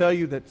just going to tell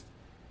you that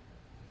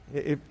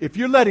if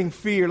you're letting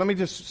fear, let me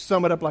just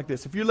sum it up like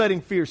this. If you're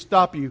letting fear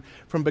stop you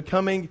from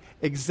becoming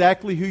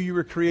exactly who you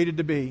were created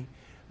to be,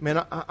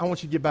 man, I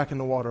want you to get back in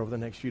the water over the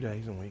next few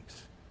days and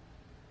weeks.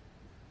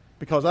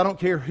 Because I don't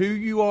care who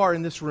you are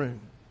in this room.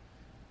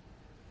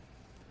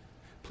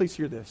 Please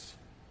hear this.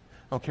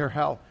 I don't care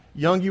how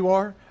young you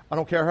are. I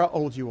don't care how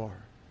old you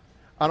are.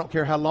 I don't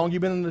care how long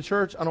you've been in the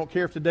church. I don't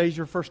care if today's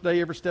your first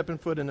day ever stepping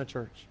foot in the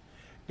church.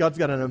 God's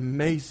got an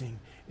amazing,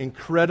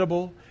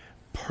 incredible,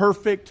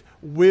 perfect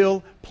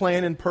will,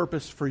 plan, and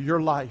purpose for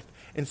your life,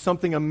 and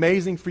something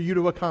amazing for you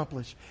to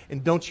accomplish.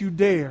 And don't you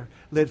dare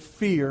let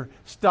fear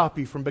stop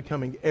you from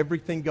becoming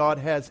everything God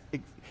has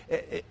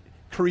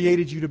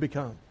created you to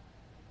become.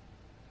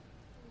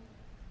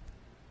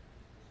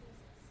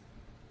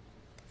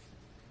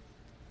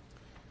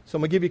 So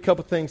I'm going to give you a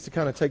couple things to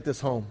kind of take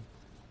this home.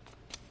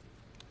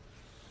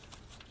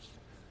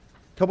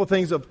 A couple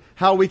things of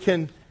how we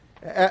can,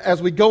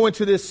 as we go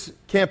into this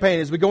campaign,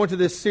 as we go into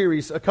this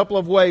series, a couple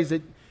of ways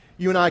that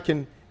you and I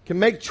can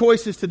make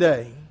choices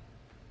today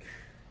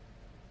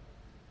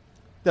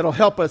that'll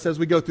help us as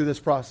we go through this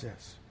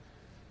process.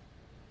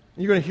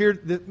 You're going to hear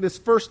this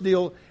first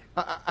deal.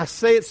 I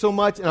say it so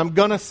much, and I'm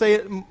going to say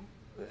it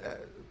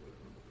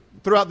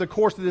throughout the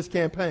course of this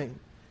campaign.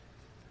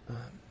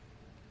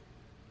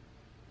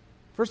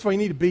 First of all, you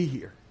need to be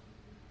here.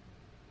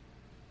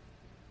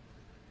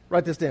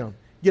 Write this down.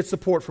 Get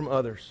support from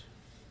others.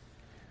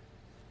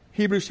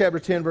 Hebrews chapter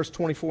 10, verse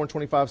 24 and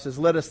 25 says,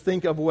 "Let us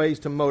think of ways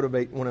to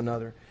motivate one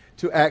another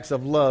to acts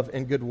of love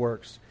and good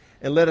works.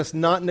 And let us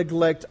not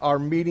neglect our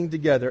meeting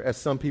together as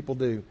some people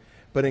do,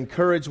 but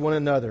encourage one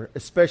another,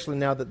 especially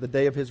now that the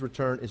day of His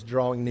return is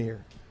drawing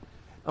near."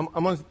 I'm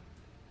going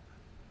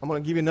to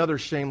give you another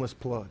shameless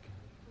plug.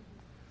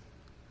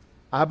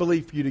 I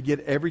believe for you to get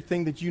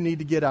everything that you need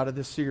to get out of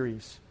this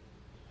series,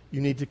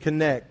 you need to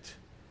connect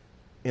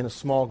in a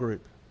small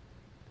group.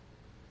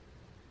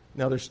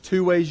 Now, there's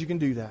two ways you can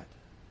do that.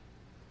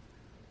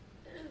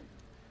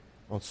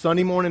 On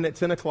Sunday morning at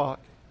 10 o'clock,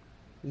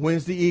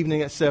 Wednesday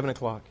evening at 7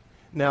 o'clock.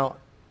 Now,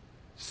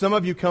 some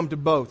of you come to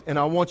both, and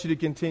I want you to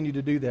continue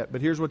to do that.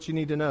 But here's what you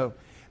need to know.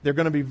 They're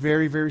going to be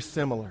very, very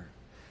similar,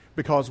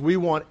 because we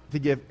want to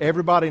give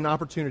everybody an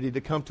opportunity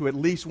to come to at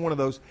least one of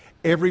those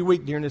every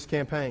week during this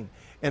campaign.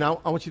 And I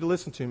want you to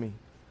listen to me.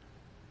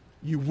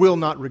 You will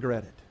not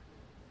regret it.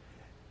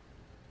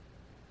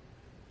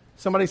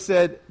 Somebody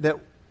said that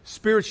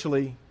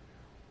spiritually,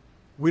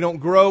 we don't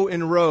grow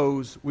in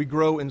rows, we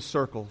grow in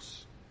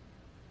circles.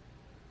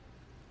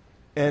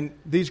 And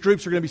these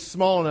groups are going to be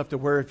small enough to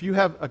where if you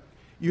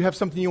have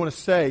something you want to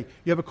say,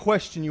 you have a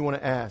question you want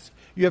to ask,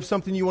 you have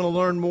something you want to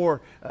learn more,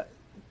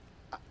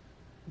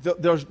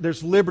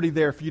 there's liberty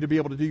there for you to be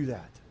able to do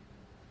that.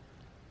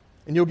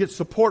 And you'll get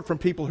support from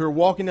people who are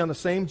walking down the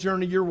same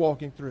journey you're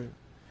walking through.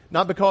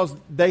 Not because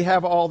they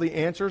have all the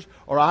answers,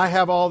 or I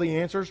have all the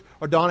answers,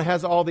 or Donna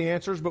has all the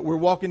answers, but we're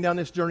walking down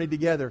this journey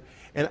together.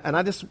 And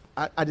I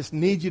just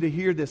need you to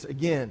hear this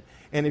again.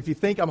 And if you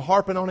think I'm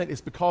harping on it,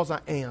 it's because I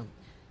am.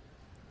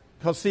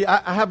 Because see,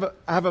 I have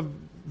a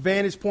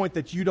vantage point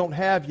that you don't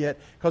have yet,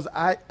 because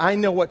I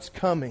know what's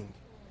coming.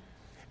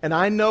 And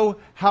I know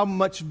how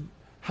much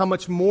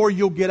more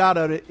you'll get out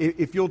of it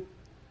if you'll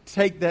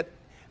take that.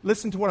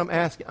 Listen to what I'm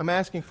asking. I'm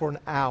asking for an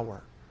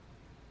hour.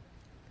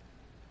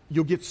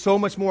 You'll get so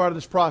much more out of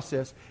this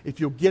process if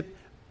you'll get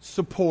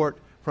support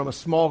from a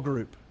small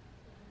group.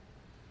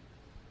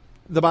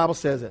 The Bible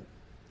says it.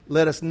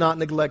 Let us not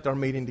neglect our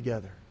meeting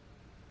together.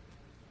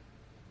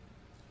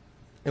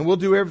 And we'll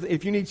do everything.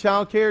 If you need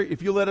childcare,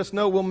 if you let us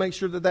know, we'll make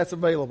sure that that's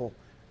available.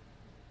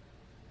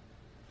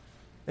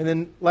 And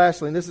then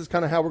lastly, and this is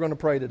kind of how we're going to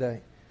pray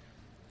today.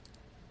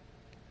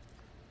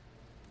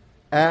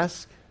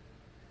 Ask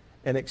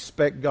and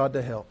expect God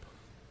to help.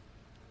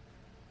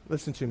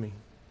 Listen to me.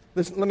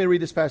 Listen, let me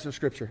read this passage of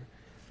Scripture.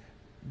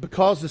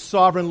 "Because the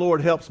sovereign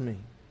Lord helps me,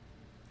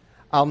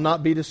 I'll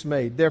not be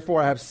dismayed.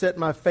 Therefore I have set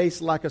my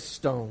face like a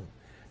stone,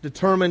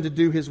 determined to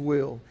do His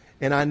will,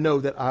 and I know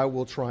that I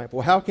will triumph."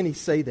 Well, how can he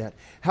say that?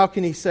 How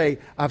can he say,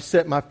 "I've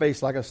set my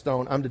face like a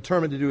stone, I'm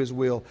determined to do His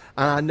will,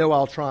 and I know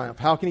I'll triumph"?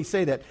 How can he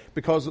say that?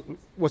 Because,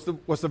 what's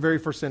the very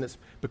first sentence?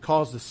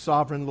 Because the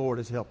sovereign Lord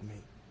has helped me.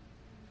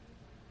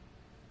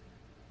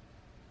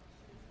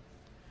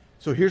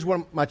 So here's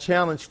what my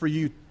challenge for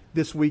you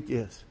this week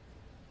is.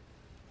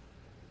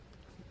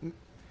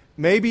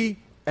 Maybe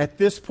at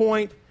this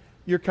point,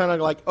 you're kind of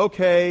like,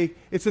 okay,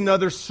 it's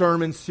another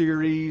sermon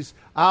series.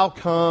 I'll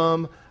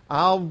come.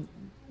 I'll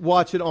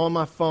watch it on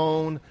my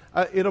phone.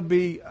 I'm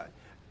going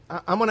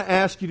to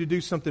ask you to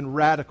do something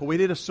radical. We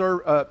did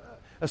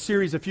a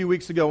series a few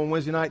weeks ago on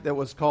Wednesday night that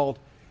was called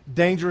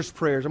Dangerous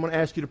Prayers. I'm going to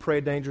ask you to pray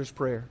a dangerous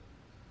prayer.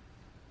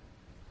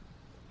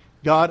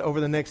 God,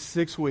 over the next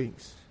 6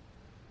 weeks,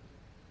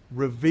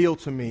 reveal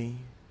to me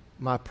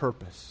my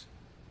purpose.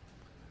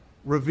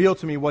 Reveal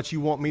to me what you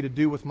want me to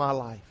do with my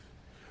life.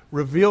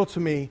 Reveal to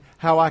me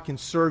how I can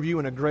serve you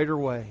in a greater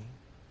way.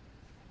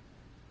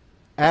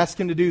 Ask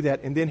Him to do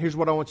that. And then here's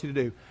what I want you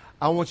to do.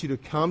 I want you to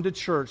come to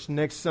church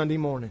next Sunday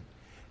morning,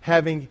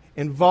 having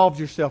involved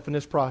yourself in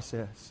this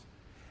process,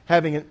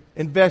 having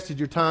invested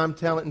your time,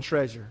 talent, and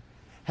treasure,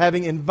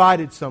 having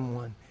invited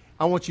someone.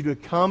 I want you to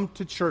come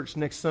to church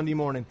next Sunday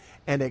morning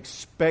and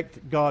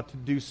expect God to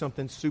do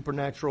something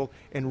supernatural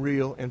and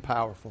real and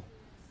powerful.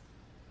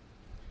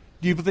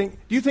 Do you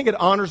think it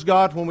honors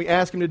God when we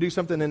ask Him to do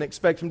something and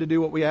expect Him to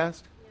do what we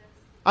ask? Yes.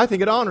 I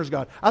think it honors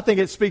God. I think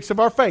it speaks of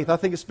our faith. I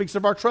think it speaks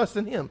of our trust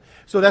in Him.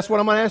 So that's what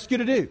I'm going to ask you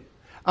to do.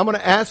 I'm going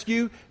to ask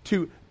you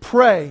to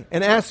pray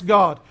and ask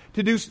God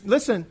to do.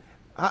 Listen,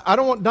 I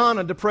don't want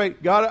Donna to pray,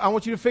 God, I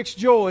want you to fix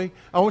Joy.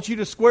 I want you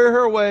to square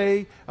her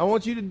away. I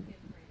want you to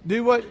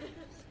do what?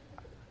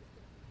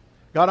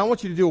 God, I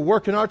want you to do a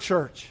work in our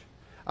church.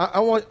 I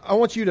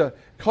want you to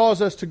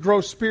cause us to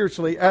grow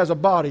spiritually as a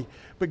body.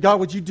 But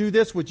God, would you do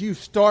this? Would you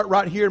start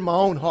right here in my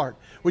own heart?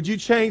 Would you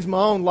change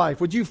my own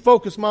life? Would you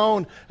focus my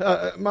own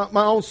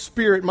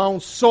spirit, my own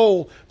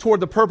soul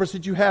toward the purpose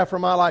that you have for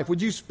my life?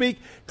 Would you speak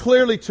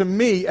clearly to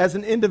me as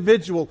an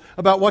individual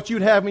about what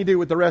you'd have me do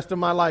with the rest of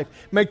my life?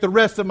 Make the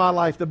rest of my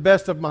life the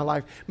best of my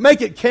life.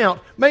 Make it count.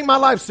 Make my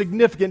life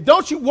significant.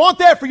 Don't you want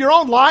that for your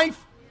own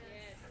life?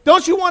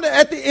 Don't you want it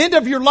at the end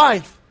of your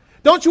life?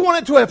 Don't you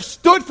want it to have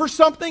stood for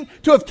something,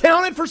 to have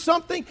counted for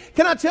something?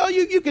 Can I tell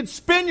you, you can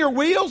spin your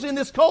wheels in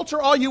this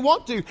culture all you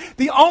want to.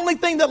 The only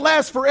thing that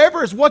lasts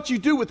forever is what you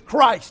do with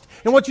Christ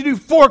and what you do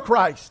for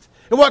Christ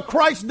and what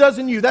Christ does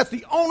in you. That's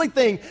the only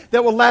thing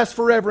that will last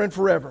forever and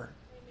forever.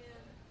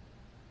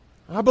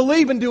 Amen. I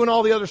believe in doing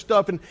all the other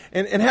stuff and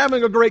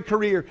having a great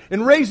career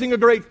and raising a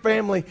great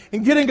family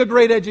and getting a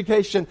great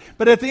education.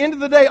 But at the end of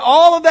the day,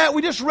 all of that,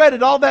 we just read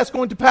it, all that's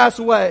going to pass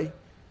away.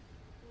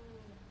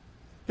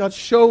 God,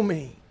 show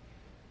me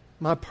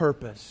my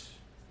purpose.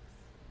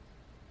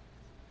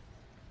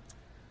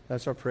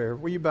 That's our prayer.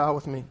 Will you bow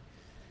with me?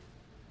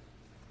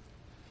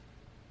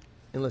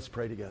 And let's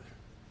pray together.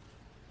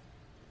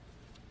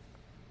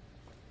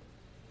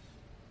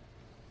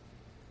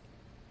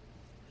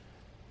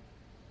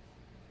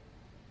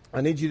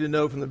 I need you to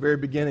know from the very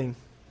beginning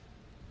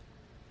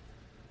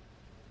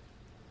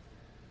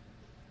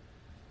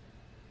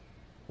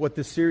what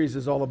this series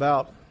is all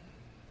about.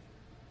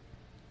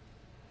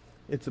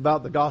 It's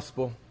about the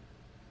gospel.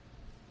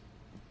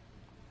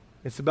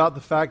 It's about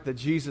the fact that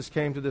Jesus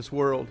came to this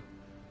world.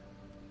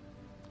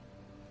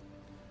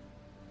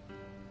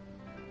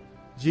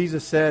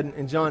 Jesus said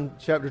in John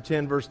chapter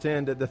 10, verse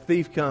 10, that the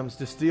thief comes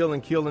to steal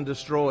and kill and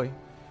destroy.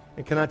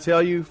 And can I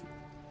tell you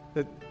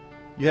that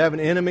you have an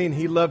enemy and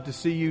he loved to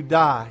see you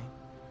die,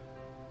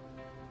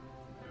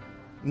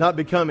 not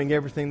becoming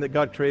everything that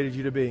God created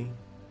you to be.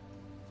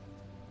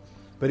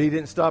 But he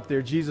didn't stop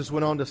there. Jesus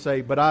went on to say,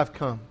 but I've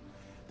come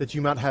that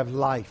you might have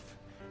life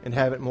and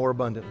have it more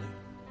abundantly.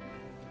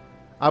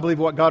 I believe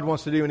what God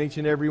wants to do in each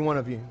and every one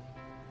of you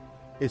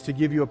is to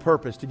give you a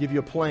purpose, to give you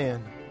a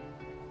plan.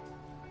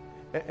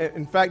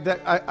 In fact,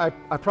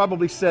 I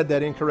probably said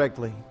that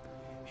incorrectly.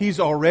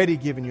 He's already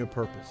given you a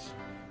purpose.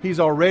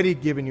 He's already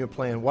given you a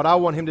plan. What I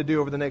want Him to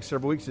do over the next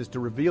several weeks is to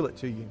reveal it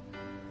to you.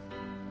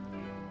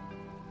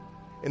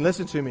 And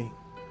listen to me.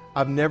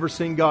 I've never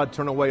seen God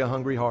turn away a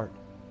hungry heart.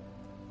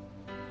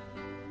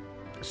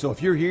 So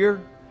if you're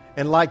here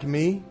and like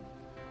me,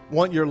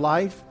 want your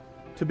life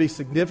to be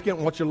significant,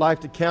 want your life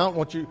to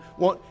count, you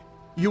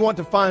want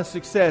to find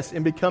success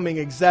in becoming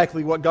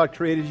exactly what God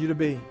created you to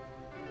be,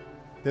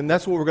 then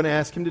that's what we're going to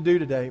ask Him to do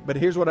today. But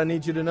here's what I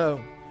need you to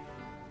know.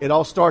 It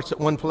all starts at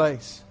one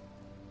place.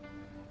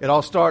 It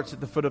all starts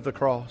at the foot of the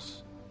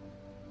cross.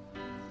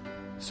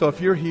 So if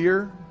you're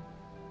here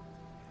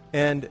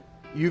and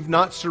you've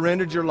not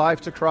surrendered your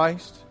life to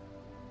Christ,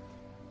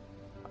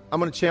 I'm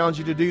going to challenge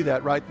you to do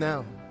that right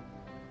now.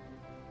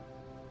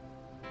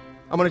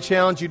 I'm going to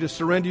challenge you to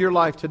surrender your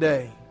life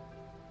today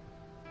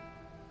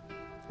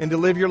and to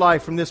live your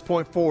life from this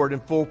point forward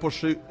in full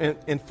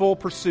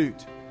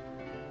pursuit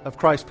of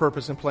Christ's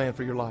purpose and plan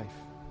for your life.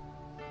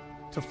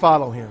 To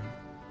follow Him.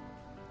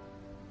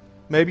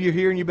 Maybe you're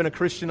here and you've been a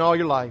Christian all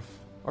your life,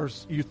 or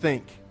you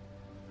think.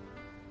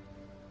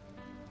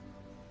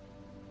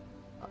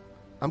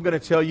 I'm going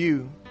to tell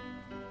you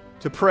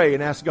to pray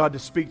and ask God to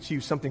speak to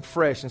you something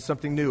fresh and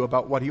something new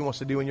about what He wants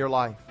to do in your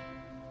life.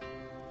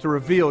 To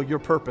reveal your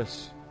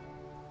purpose.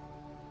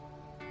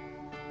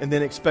 And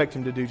then expect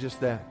Him to do just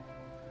that.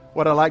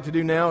 What I'd like to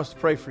do now is to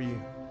pray for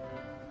you.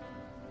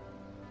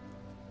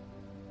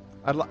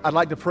 I'd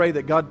like to pray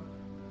that God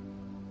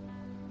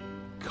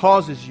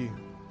causes you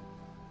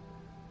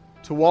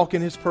to walk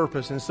in His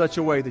purpose in such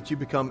a way that you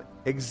become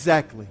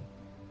exactly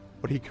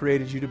what He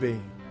created you to be.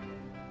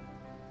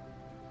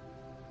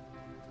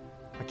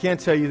 I can't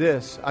tell you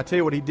this. I tell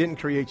you what He didn't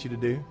create you to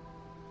do.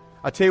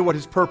 I tell you what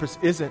His purpose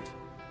isn't.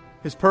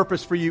 His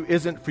purpose for you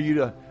isn't for you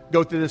to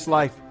go through this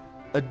life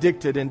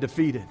addicted and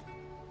defeated.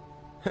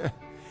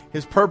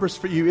 His purpose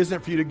for you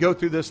isn't for you to go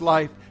through this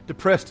life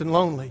depressed and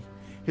lonely.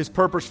 His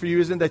purpose for you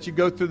isn't that you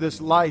go through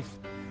this life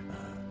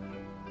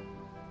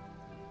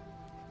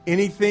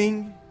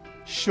anything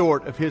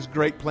short of His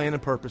great plan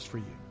and purpose for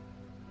you.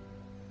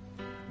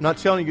 I'm not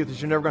telling you that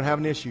you're never going to have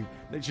an issue,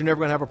 that you're never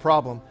going to have a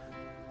problem.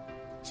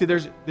 See,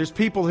 there's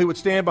people who would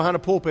stand behind a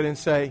pulpit and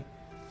say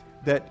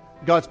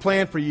that God's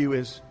plan for you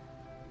is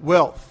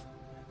wealth,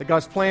 that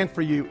God's plan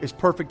for you is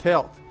perfect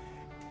health.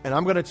 And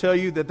I'm going to tell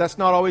you that that's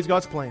not always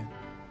God's plan.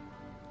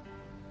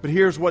 But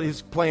here's what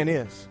His plan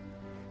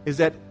is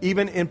that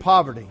even in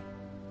poverty,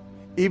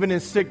 even in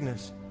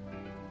sickness,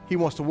 He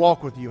wants to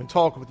walk with you and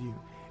talk with you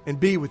and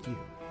be with you.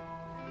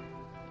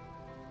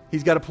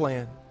 He's got a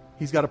plan.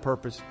 He's got a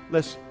purpose.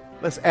 Let's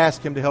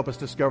ask Him to help us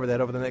discover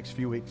that over the next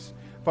few weeks.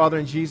 Father,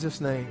 in Jesus'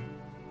 name,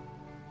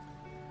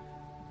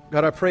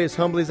 God, I pray as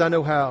humbly as I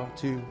know how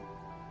to,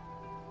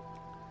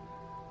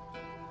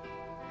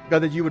 God,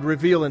 that You would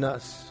reveal in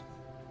us.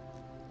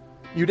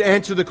 You'd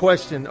answer the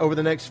question over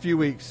the next few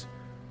weeks,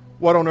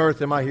 what on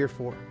earth am I here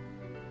for?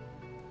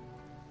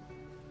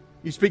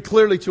 You speak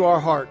clearly to our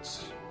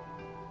hearts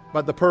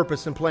about the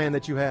purpose and plan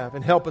that you have.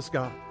 And help us,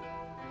 God,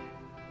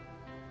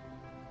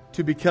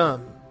 to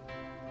become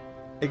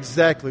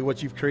exactly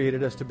what you've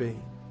created us to be.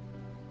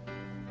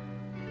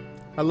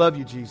 I love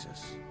you,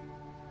 Jesus.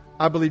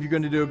 I believe you're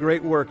going to do a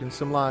great work in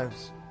some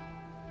lives.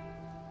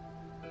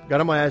 God,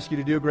 I'm going to ask you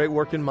to do a great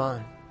work in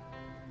mine.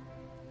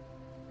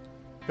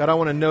 God, I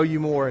want to know you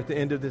more at the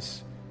end of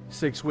this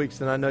 6 weeks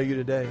than I know you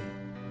today.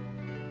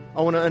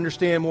 I want to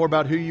understand more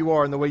about who you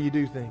are and the way you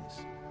do things.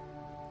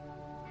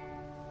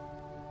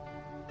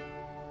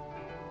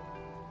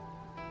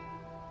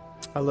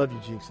 I love you,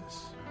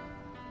 Jesus.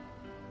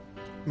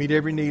 Meet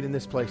every need in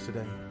this place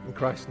today. In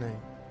Christ's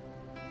name.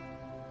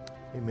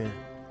 Amen.